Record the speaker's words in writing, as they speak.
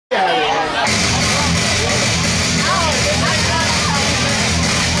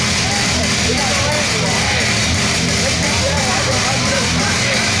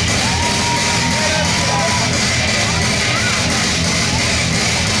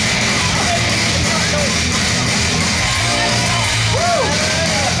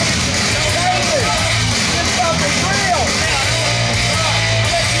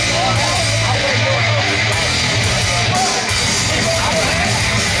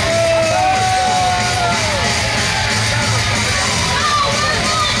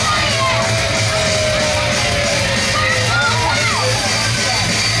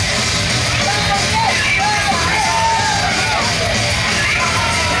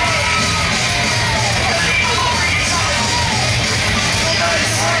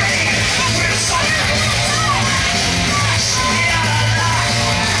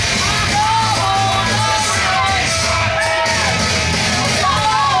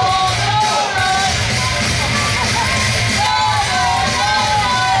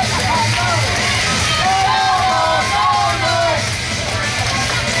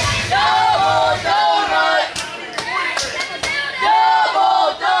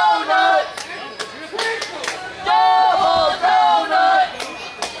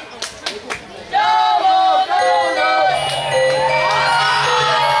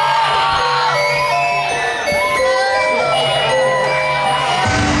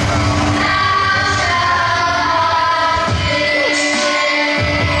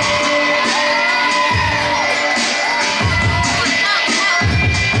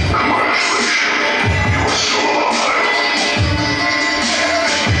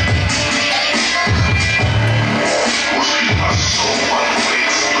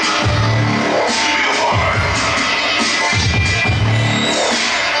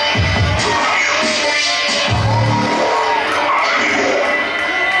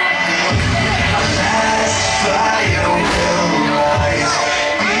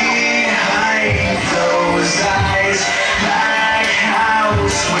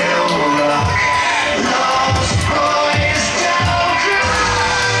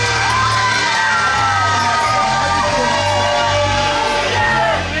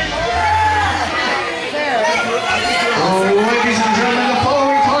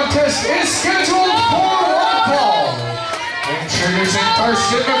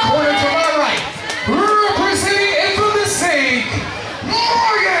First in the corner to my right, representing it from the sink,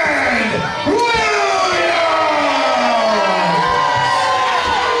 Morgan Williams!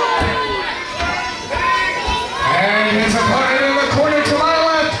 And his opponent in the corner to my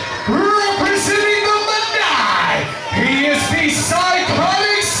left, representing the Madai, he is the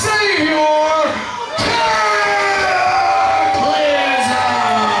psychotic savior,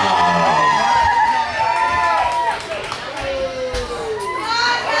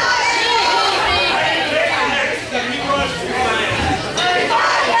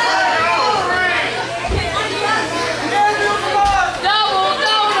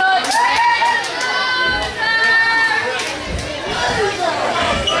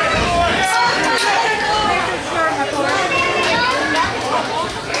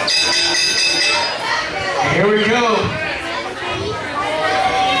 Here we go.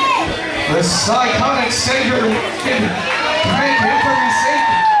 The psychotic savior can make him from his safe.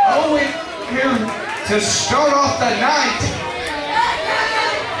 Owen here to start off the night.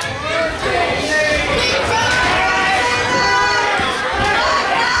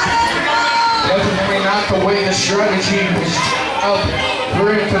 Definitely not the way the strategy was up.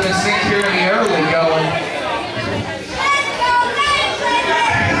 We're in for the sink here in the early going.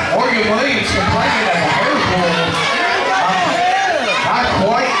 Morgan Williams complaining of a hair pull. Not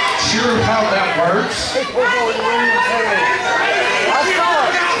quite sure how that works.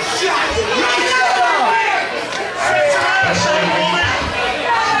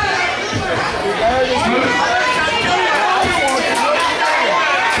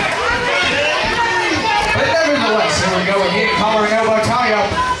 But nevertheless, here we go again, collar and elbow tie up.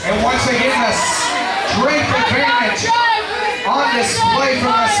 And once again, the strength advantage on display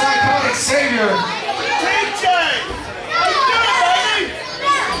from the psychotic savior.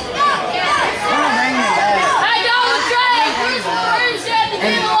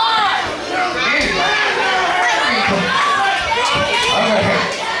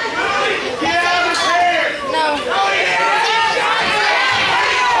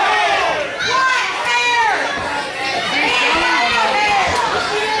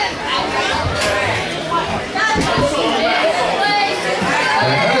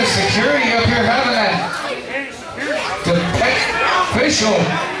 Security up here having that official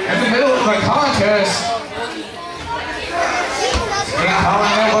in the middle of the contest. He's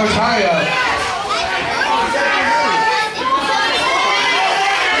calling elbow tie up.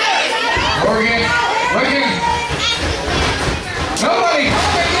 Morgan looking. Nobody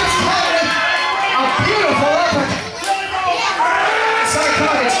against Colin. A beautiful effort.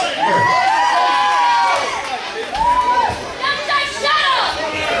 Psychotic.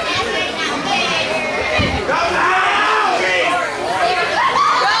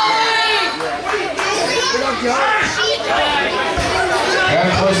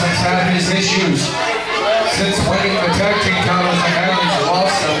 Cataclysm's had his issues since winning the tag team titles and now he's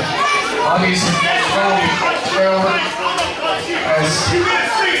lost them. Obviously,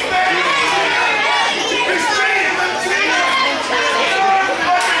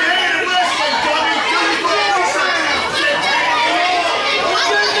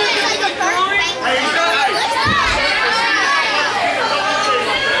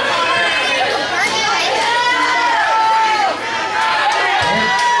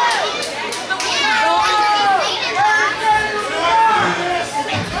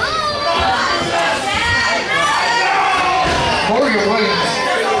 Morgan Williams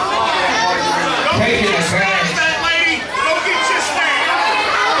taking advantage.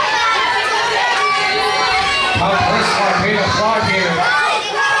 Top place for Peter Clark here.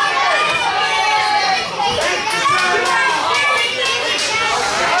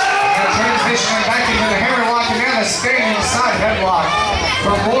 Transitioning back into the hammerlock and now the standing side headlock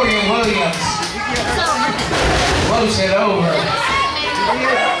from Morgan Williams. Close it over.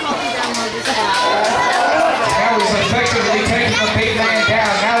 Now he's effectively taking the big man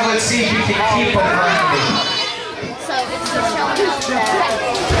down. Now let's see if he can keep him grounded. So it's just showing us that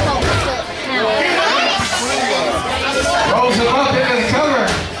rolls him up into the cover.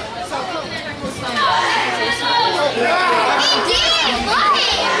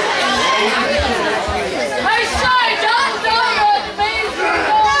 Hey, sorry, don't do it.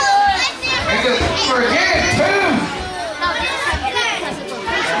 Forget it, too.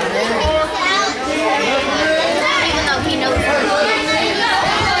 Even though he knows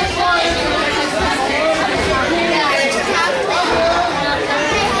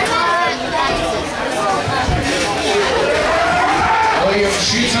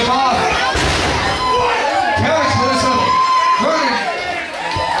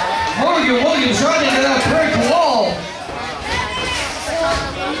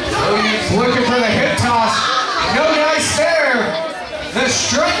looking for the hip toss. No dice there. The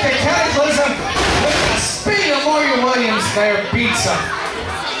strength of Cataclysm with the speed of Morgan Williams there beats him.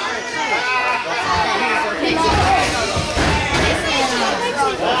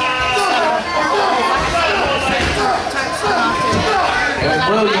 And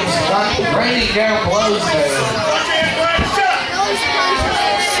Williams raining down blows there.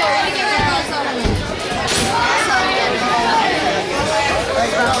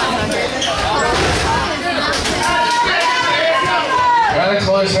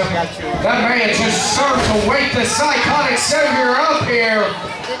 Cataclysm, that man just served to wake the psychotic savior up here.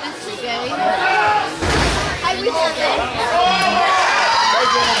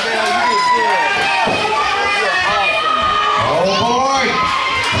 Oh boy,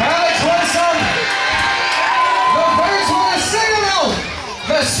 Cataclysm, the birds want to signal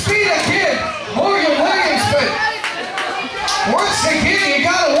the speed of kid Morgan Williams, but once again you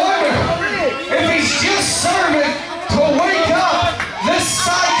gotta wonder if he's just serving to wake up this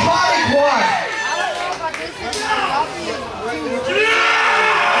psychotic one.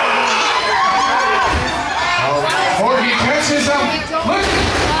 Morgan catches him. Look,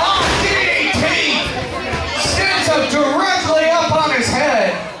 oh, DDT! Stands up directly up on his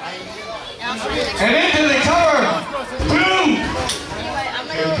head. And into the cover. Boom!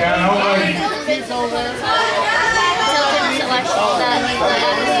 Good count only. I'm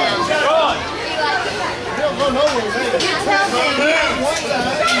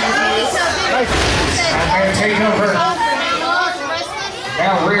going to take over.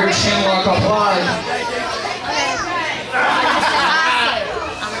 Now rear chin lock applied.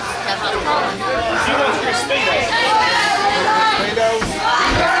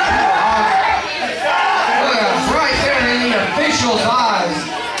 Right there in the official's eyes.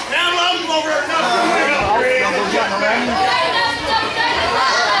 Download him over there.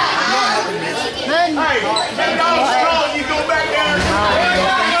 Hey, that dog's strong. You go back there.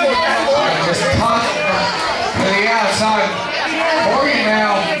 Just pop to the outside. Morgan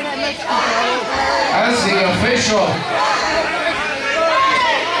now as the official.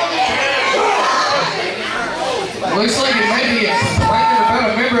 Looks like it may be complaining about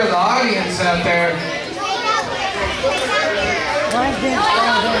a member of the audience out there.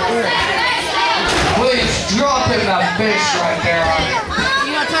 Williams dropping the fish right there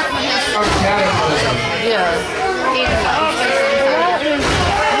on Cataclysm. Yeah.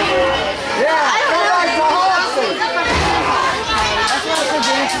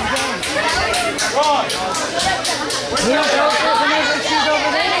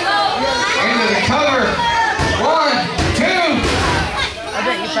 Into the cover. 1, 2.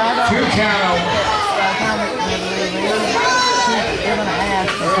 Two count out.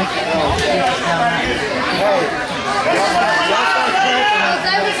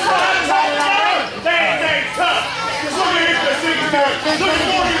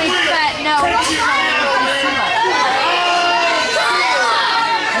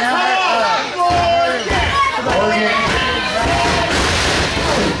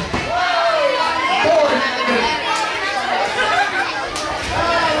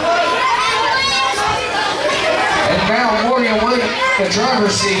 The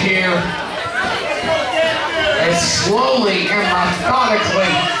driver's seat here is slowly and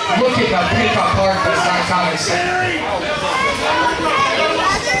methodically looking to pick apart the psychotic center.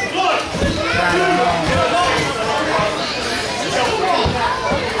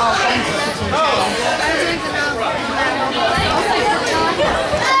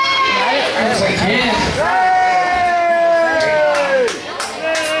 Once again,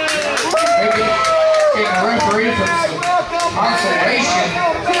 maybe getting a referee from consolation.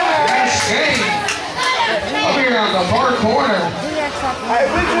 Nice shame. Up here on the far corner. Hey,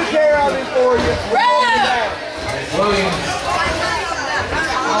 we took care of it for you. Williams.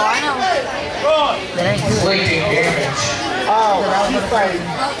 Oh, I know. Inflicting damage. Oh, he's fighting.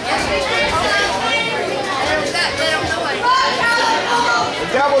 The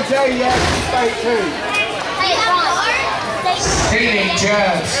devil tell you that he's fight too. Skating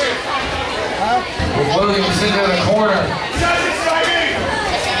jabs. With Williams into the corner.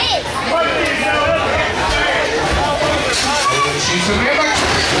 Shoots him in, but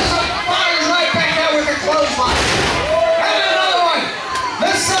fires right back out with the clothesline. And another one.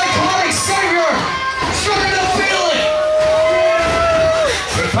 The psychotic savior starting to feel it.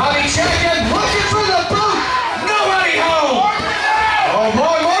 Good body checking, looking for the boot. Nobody home. Oh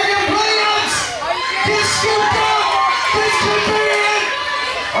boy, Morgan Williams gets scooped up. This could be it.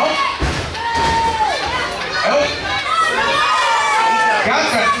 Oh. Oh. Got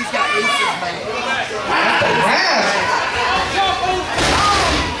the mask.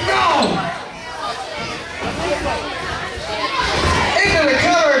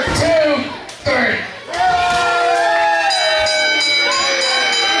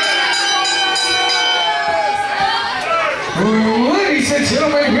 Ladies and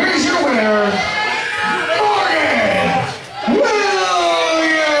gentlemen, here's your winner.